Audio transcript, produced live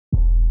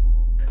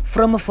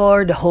From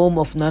afar, the home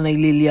of Nanay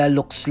Lilia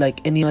looks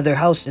like any other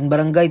house in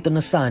Barangay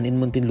Tunasan in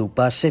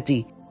Muntinlupa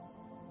City.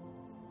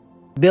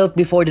 Built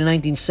before the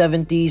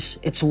 1970s,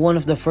 it's one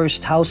of the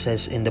first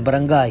houses in the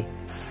barangay.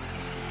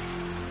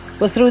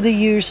 But through the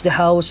years, the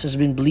house has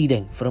been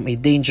bleeding from a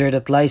danger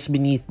that lies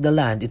beneath the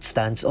land it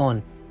stands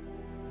on.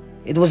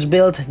 It was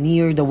built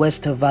near the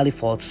West Valley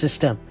Fault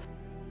system,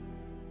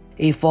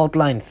 a fault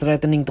line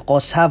threatening to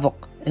cause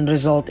havoc and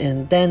result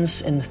in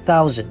tens and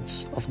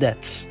thousands of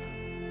deaths.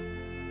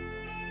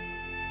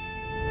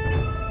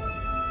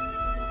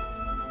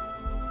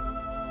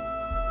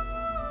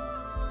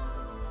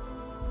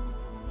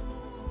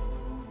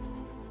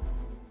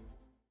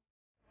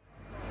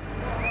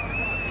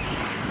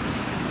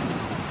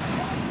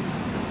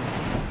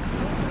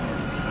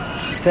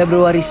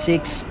 February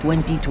 6,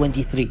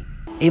 2023,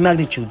 a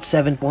magnitude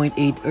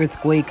 7.8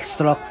 earthquake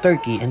struck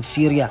Turkey and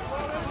Syria.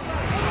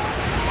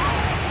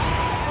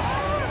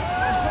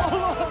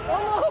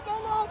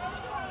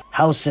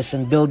 Houses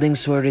and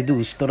buildings were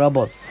reduced to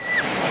rubble.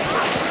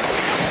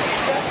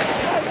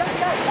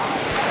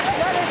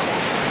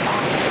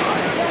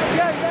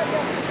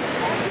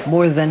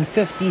 More than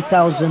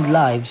 50,000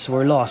 lives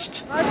were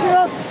lost.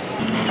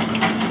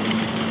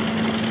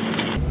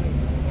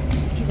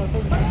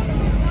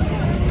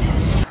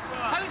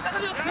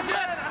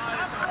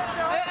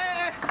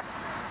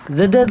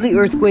 The deadly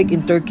earthquake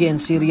in Turkey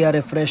and Syria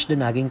refreshed the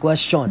nagging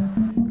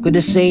question. Could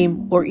the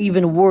same or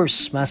even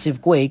worse massive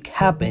quake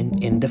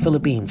happen in the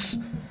Philippines?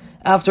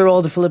 After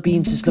all, the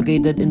Philippines is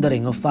located in the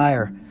Ring of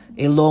Fire,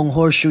 a long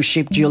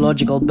horseshoe-shaped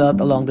geological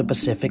belt along the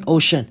Pacific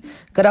Ocean,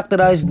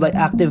 characterized by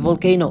active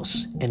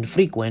volcanoes and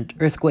frequent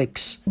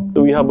earthquakes.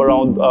 We have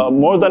around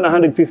more than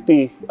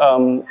 150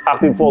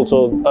 active faults.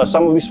 So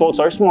some of these faults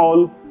are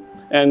small,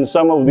 and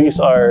some of these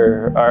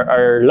are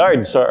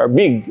large, are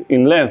big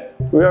in length.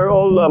 We are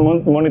all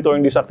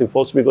monitoring these active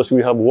faults because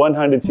we have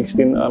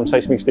 116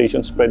 seismic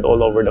stations spread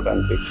all over the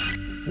country.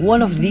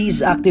 One of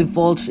these active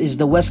faults is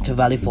the West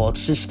Valley Fault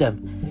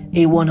system,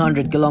 a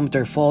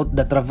 100-kilometer fault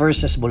that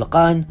traverses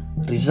Bulacan,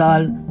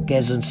 Rizal,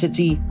 Quezon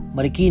City,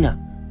 Marikina,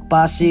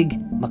 Pasig,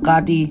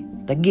 Makati,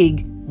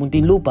 Taguig,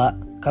 Muntinlupa,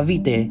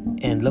 Cavite,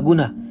 and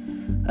Laguna.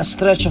 A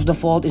stretch of the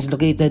fault is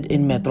located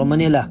in Metro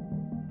Manila,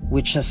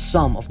 which has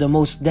some of the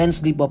most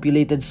densely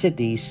populated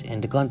cities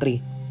in the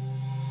country.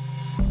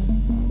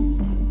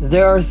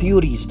 There are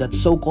theories that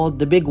so-called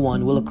the Big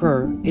One will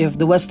occur if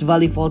the West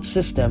Valley Fault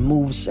system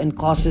moves and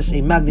causes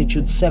a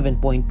magnitude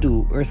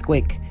 7.2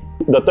 earthquake.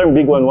 The term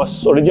Big One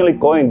was originally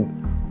coined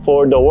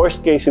for the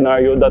worst-case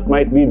scenario that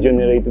might be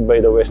generated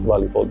by the West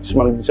Valley Fault. It's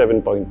magnitude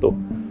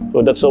 7.2.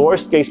 So that's the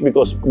worst case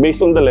because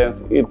based on the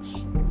length,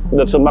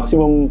 that's the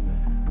maximum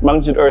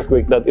magnitude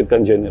earthquake that it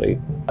can generate.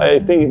 I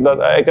think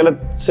that I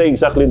cannot say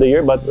exactly the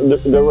year, but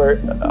there were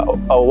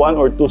one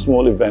or two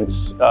small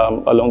events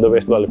along the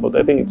West Valley Fault.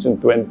 I think it's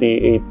in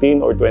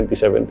 2018 or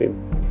 2017.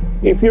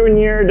 If you're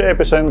near the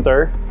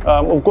epicenter,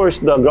 of course,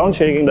 the ground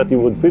shaking that you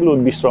would feel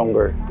would be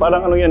stronger.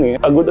 Parang ano yan eh,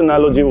 a good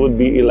analogy would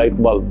be a light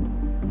bulb.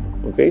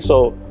 Okay,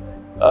 so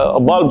a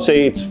bulb,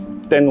 say it's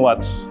 10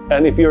 watts.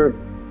 And if you're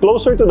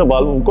closer to the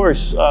bulb, of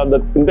course,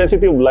 the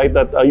intensity of light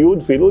that you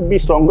would feel would be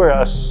stronger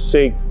as,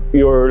 say,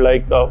 you're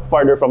like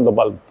farther from the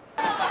bulb.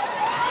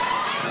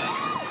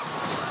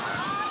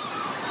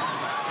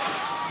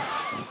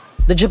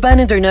 The Japan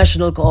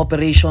International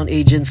Cooperation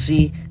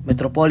Agency,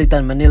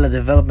 Metropolitan Manila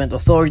Development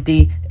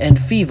Authority, and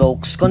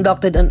FIVOX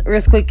conducted an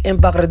earthquake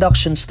impact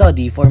reduction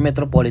study for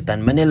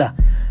Metropolitan Manila.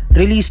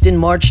 Released in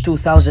March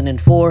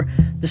 2004,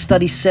 the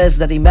study says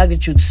that a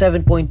magnitude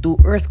 7.2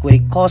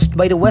 earthquake caused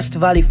by the West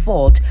Valley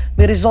Fault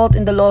may result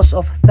in the loss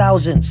of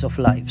thousands of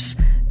lives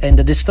and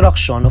the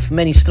destruction of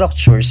many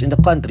structures in the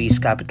country's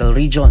capital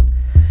region.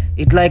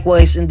 It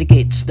likewise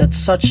indicates that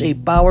such a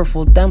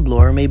powerful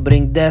temblor may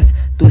bring death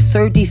to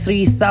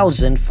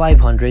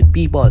 33,500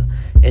 people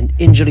and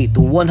injury to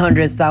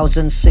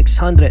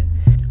 100,600,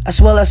 as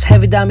well as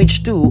heavy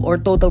damage to or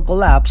total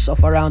collapse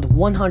of around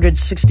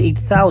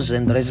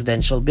 168,000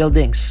 residential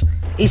buildings.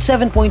 A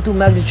 7.2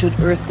 magnitude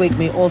earthquake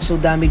may also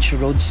damage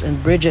roads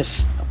and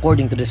bridges,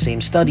 according to the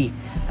same study,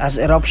 as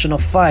eruption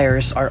of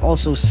fires are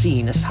also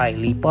seen as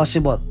highly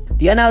possible.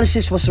 The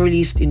analysis was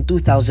released in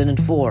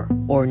 2004,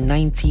 or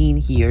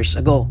 19 years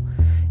ago,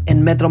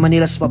 and Metro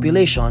Manila's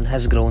population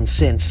has grown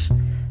since.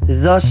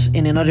 Thus,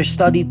 in another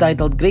study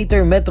titled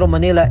Greater Metro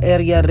Manila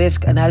Area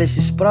Risk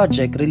Analysis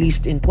Project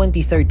released in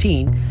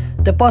 2013,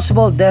 the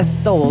possible death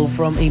toll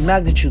from a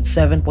magnitude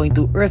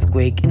 7.2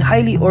 earthquake in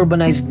highly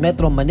urbanized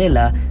Metro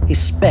Manila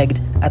is pegged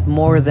at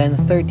more than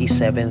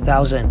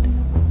 37,000.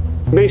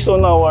 Based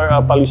on our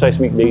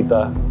paleoseismic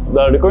data,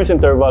 the recurrence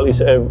interval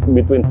is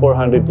between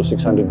 400 to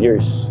 600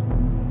 years.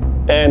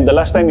 And the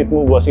last time it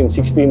moved was in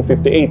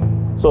 1658.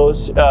 So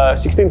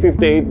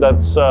 1658,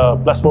 that's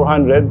plus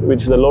 400,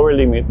 which is the lower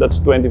limit, that's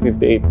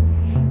 2058.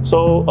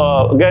 So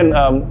again,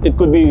 it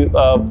could be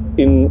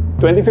in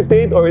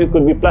 2058 or it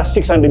could be plus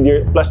 600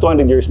 years, plus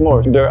 200 years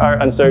more. There are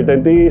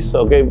uncertainties,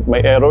 okay,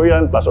 may error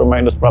yan, plus or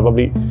minus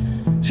probably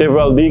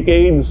several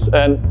decades.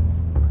 And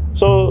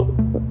so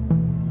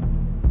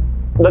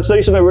that's the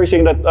reason why we're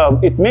saying that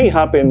it may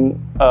happen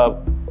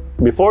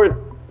before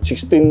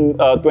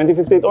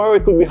 2058, or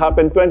it could be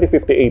happen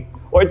 2058,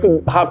 or it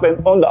could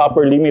happen on the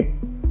upper limit,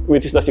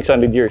 which is the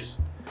 600 years.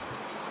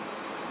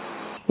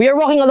 We are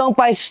walking along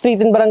Pais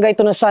Street in Barangay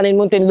Tunasan in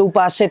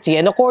Muntinlupa City,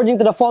 and according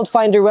to the fault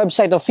finder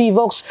website of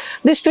PHIVOLCS,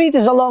 this street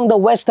is along the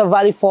West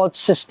Valley Fault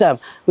System.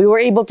 We were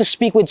able to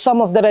speak with some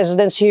of the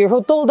residents here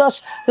who told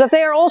us that they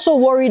are also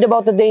worried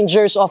about the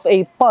dangers of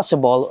a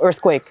possible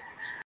earthquake.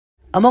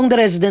 Among the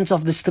residents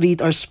of the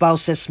street are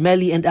spouses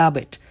Melly and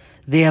Abbott.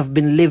 They have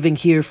been living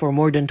here for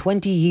more than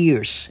 20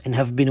 years and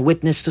have been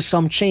witness to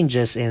some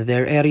changes in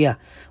their area,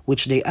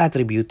 which they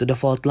attribute to the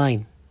fault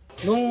line.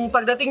 Nung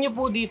pagdating niyo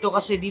po dito,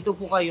 kasi dito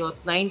po kayo,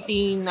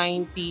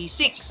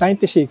 1996.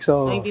 96,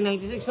 so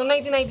 1996. So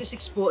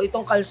 1996 po,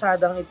 itong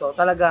kalsadang ito,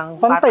 talagang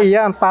pantay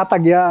yan,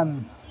 patag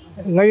yan.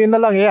 Ngayon na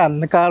lang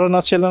yan, nagkaroon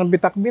na sila ng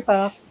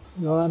bitak-bitak.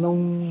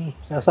 Anong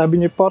sasabi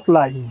niyo, fault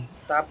line.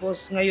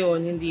 Tapos ngayon,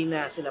 hindi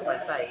na sila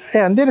pantay.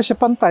 Hindi na siya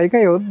pantay.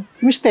 Ngayon,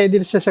 steady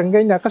na siya siyang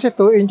ganyan kasi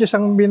 2 inches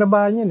ang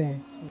binaba niya eh.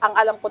 Ang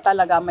alam ko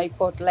talaga may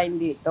fault line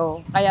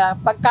dito. Kaya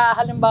pagka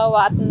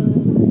halimbawa at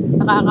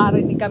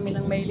nakakarinig kami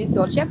ng may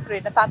lindol,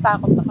 syempre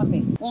natatakot na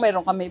kami. Kung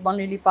mayroon kami ibang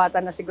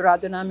lilipatan na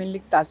sigurado namin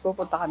ligtas,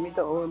 pupunta kami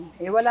doon.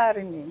 Wala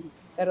rin eh.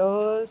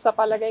 Pero sa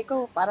palagay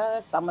ko,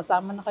 para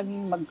sama-sama na kami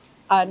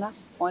mag-anak.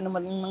 Kung ano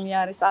man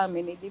nangyari sa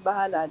amin, di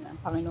bahala na,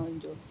 Panginoon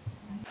Diyos.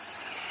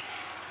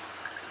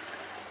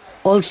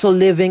 Also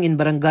living in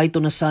Barangay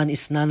Tunasan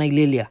is Nanay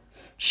Lilia.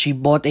 She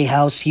bought a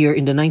house here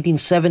in the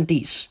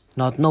 1970s,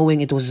 not knowing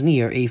it was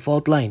near a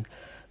fault line.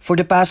 For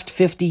the past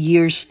 50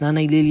 years,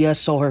 Nanay Lilia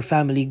saw her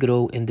family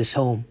grow in this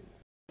home.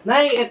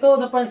 Nay, ito,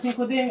 napansin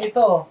ko din,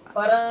 ito.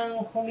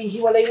 Parang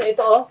humihiwalay na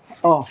ito, oh.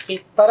 Oh.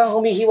 Parang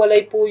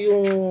humihiwalay po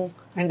yung...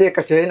 Hindi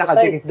kasi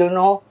nakadikit doon,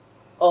 oh.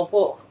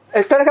 Opo.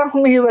 Talagang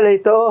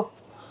humihiwalay ito.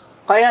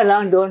 Kaya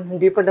lang doon,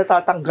 hindi pa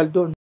natatanggal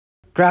doon.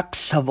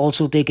 Cracks have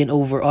also taken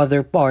over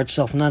other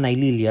parts of Nanay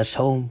Lilia's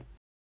home.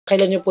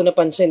 Kailan niyo po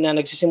napansin na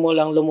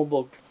nagsisimulang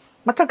lumubog?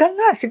 Matagal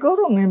na,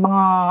 siguro. May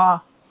mga...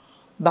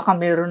 Baka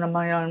meron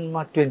naman yan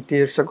mga 20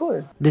 years ago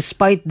eh.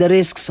 Despite the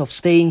risks of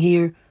staying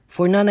here,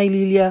 for Nanay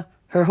Lilia,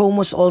 her home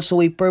was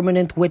also a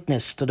permanent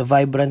witness to the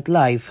vibrant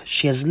life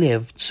she has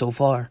lived so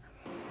far.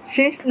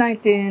 Since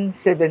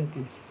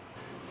 1970s,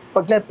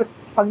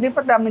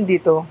 paglipat namin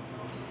dito,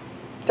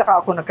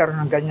 tsaka ako nagkaroon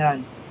ng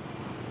ganyan.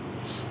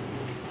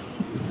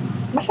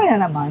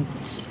 Masaya naman.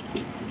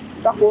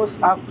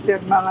 Tapos after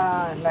mga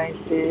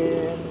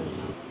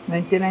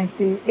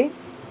 1998,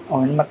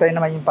 namatay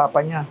naman yung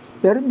papa niya.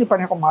 Pero hindi pa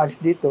rin ako maalis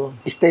dito.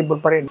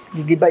 Stable pa rin.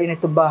 Gigibain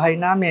itong bahay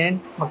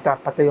namin.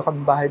 Magtapatayo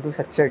kami bahay doon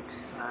sa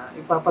church.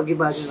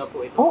 Ipapagiba nyo na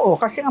po ito? Oo,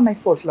 kasi nga may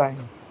fault line.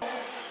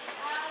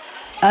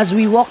 As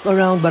we walked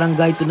around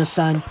Barangay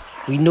Tunasan,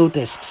 we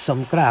noticed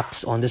some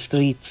cracks on the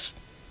streets.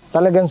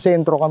 Talagang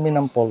sentro kami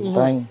ng fault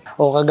line.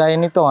 O kagaya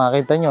nito,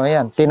 kita nyo,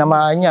 ayan,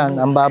 tinamaan yan,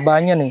 ang baba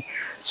niyan eh.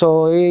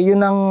 So, yun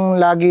ang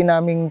lagi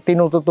naming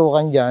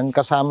tinututukan dyan,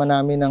 kasama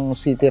namin ng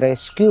City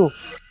Rescue.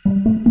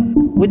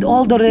 With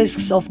all the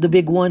risks of the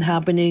big one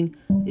happening,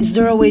 is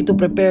there a way to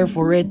prepare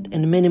for it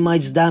and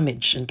minimize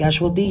damage and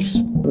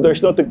casualties?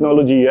 There's no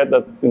technology yet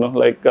that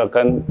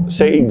can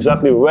say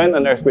exactly when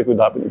an earthquake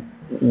would happen,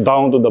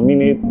 down to the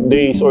minute,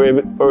 days, or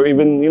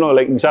even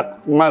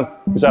exact month,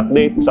 exact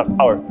date, exact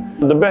hour.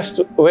 The best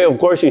way, of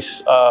course,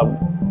 is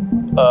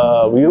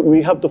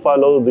we have to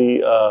follow the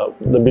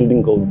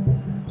building code.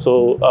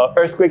 So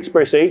earthquakes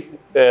per se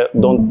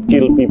don't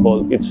kill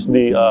people. It's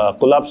the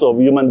collapse of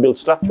human-built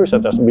structures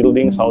such as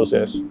buildings,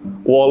 houses,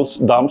 walls,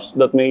 dams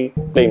that may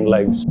claim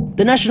lives.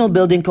 The National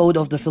Building Code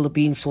of the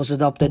Philippines was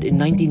adopted in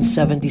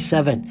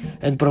 1977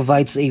 and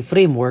provides a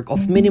framework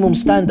of minimum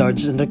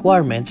standards and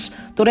requirements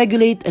to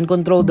regulate and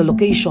control the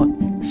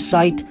location,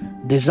 site,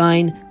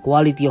 design,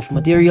 quality of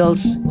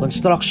materials,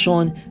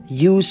 construction,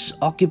 use,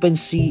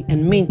 occupancy,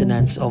 and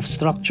maintenance of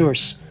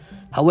structures.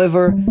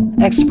 However,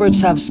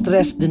 experts have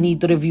stressed the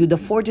need to review the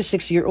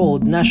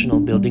 46-year-old National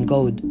Building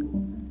Code.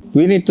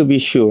 We need to be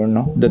sure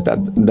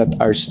that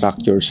our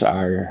structures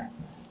are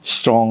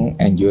strong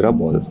and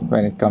durable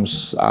when it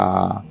comes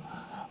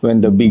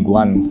when the big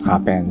one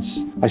happens.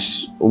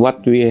 As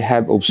what we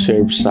have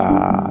observed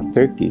sa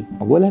Turkey,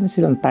 wala na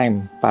silang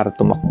time para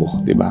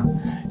tumakbo, di ba?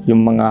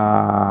 Yung mga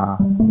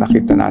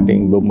nakita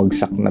nating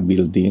bumagsak na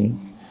building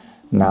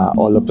na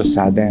all of a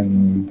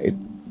sudden it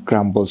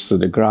crumbles to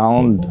the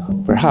ground.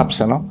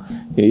 Perhaps, yung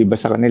iba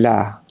sa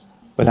kanila,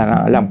 wala na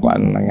alam kung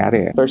anong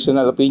nangyari.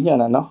 Personal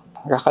opinion,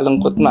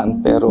 nakakalungkot man,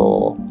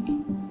 pero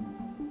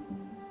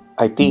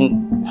I think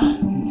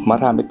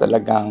marami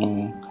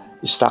talagang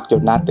structure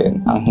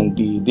natin ang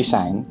hindi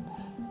design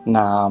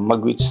na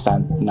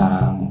mag-withstand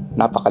ng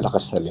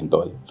napakalakas na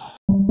lindol.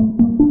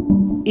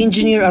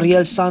 Engineer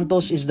Ariel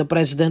Santos is the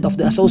president of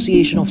the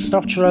Association of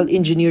Structural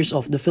Engineers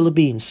of the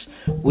Philippines,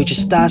 which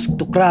is tasked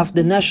to craft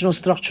the National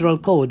Structural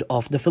Code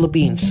of the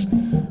Philippines.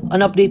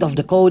 An update of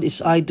the code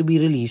is eyed to be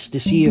released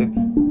this year.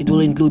 It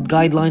will include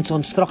guidelines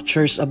on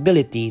structures'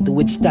 ability to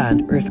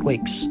withstand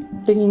earthquakes.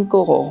 tingin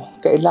ko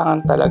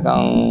kailangan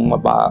talagang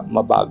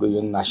mabago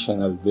yung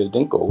National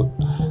Building Code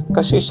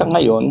kasi sa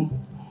ngayon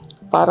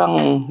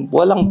parang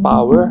walang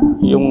power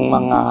yung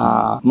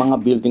mga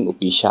building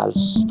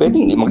officials.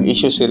 Pwedeng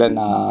mag-issue sila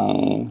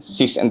ng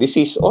cease and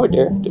desist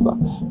order, di ba?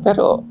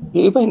 Pero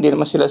yung iba hindi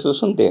naman sila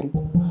susundin.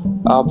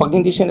 Pag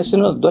hindi sila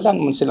sinunod, wala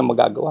naman sila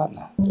magagawa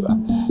na, di ba?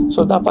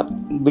 So dapat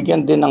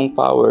bigyan din ng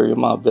power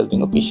yung mga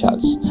building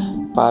officials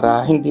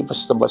para hindi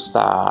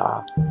basta-basta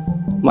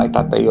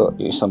maitatayo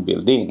yung isang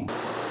building.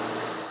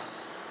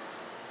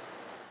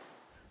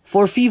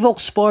 For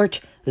FIVOC's part,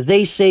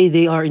 they say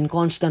they are in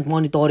constant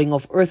monitoring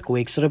of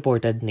earthquakes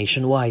reported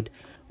nationwide.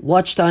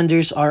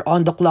 Watchstanders are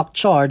on the clock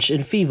charge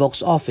in FIVOC's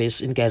office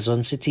in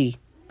Quezon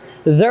City.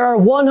 There are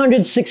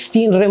 116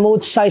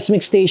 remote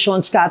seismic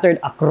stations scattered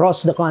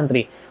across the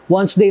country.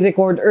 Once they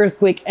record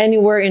earthquake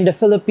anywhere in the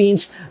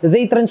Philippines,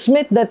 they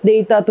transmit that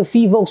data to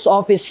FIVOC's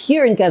office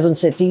here in Quezon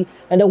City,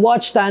 and the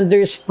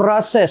watchstanders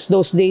process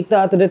those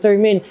data to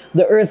determine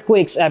the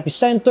earthquake's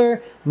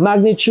epicenter,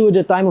 magnitude,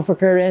 the time of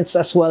occurrence,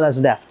 as well as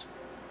depth.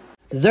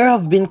 There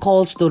have been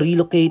calls to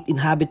relocate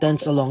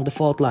inhabitants along the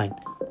fault line.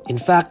 In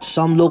fact,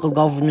 some local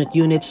government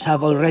units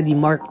have already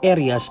marked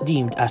areas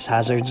deemed as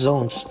hazard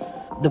zones.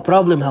 The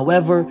problem,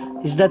 however,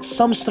 is that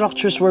some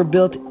structures were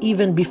built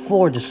even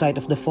before the site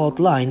of the fault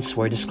lines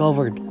were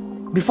discovered.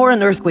 Before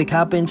an earthquake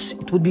happens,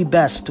 it would be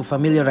best to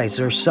familiarize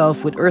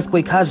yourself with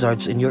earthquake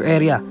hazards in your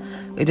area.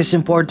 It is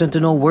important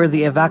to know where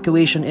the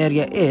evacuation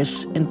area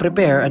is and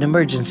prepare an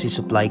emergency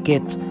supply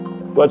kit.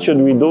 What should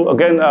we do?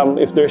 Again,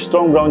 if there's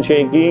strong ground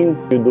shaking,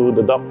 you do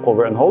the duck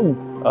cover and hold.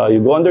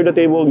 You go under the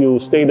table, you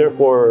stay there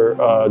for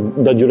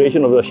the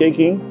duration of the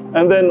shaking.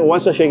 And then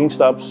once the shaking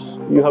stops,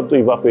 you have to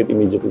evacuate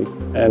immediately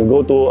and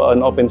go to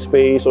an open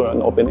space or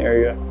an open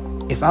area.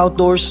 If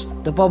outdoors,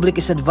 the public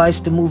is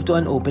advised to move to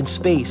an open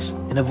space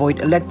and avoid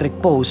electric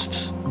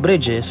posts,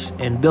 bridges,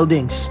 and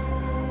buildings.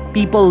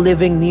 People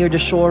living near the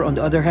shore, on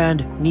the other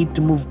hand, need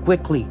to move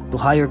quickly to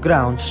higher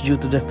grounds due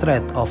to the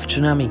threat of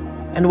tsunami.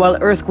 And while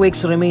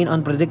earthquakes remain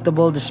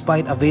unpredictable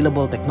despite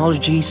available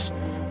technologies,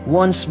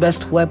 one's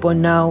best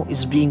weapon now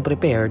is being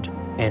prepared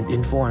and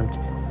informed.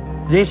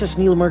 This is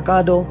Neil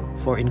Mercado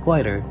for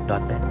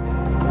INQUIRER.net.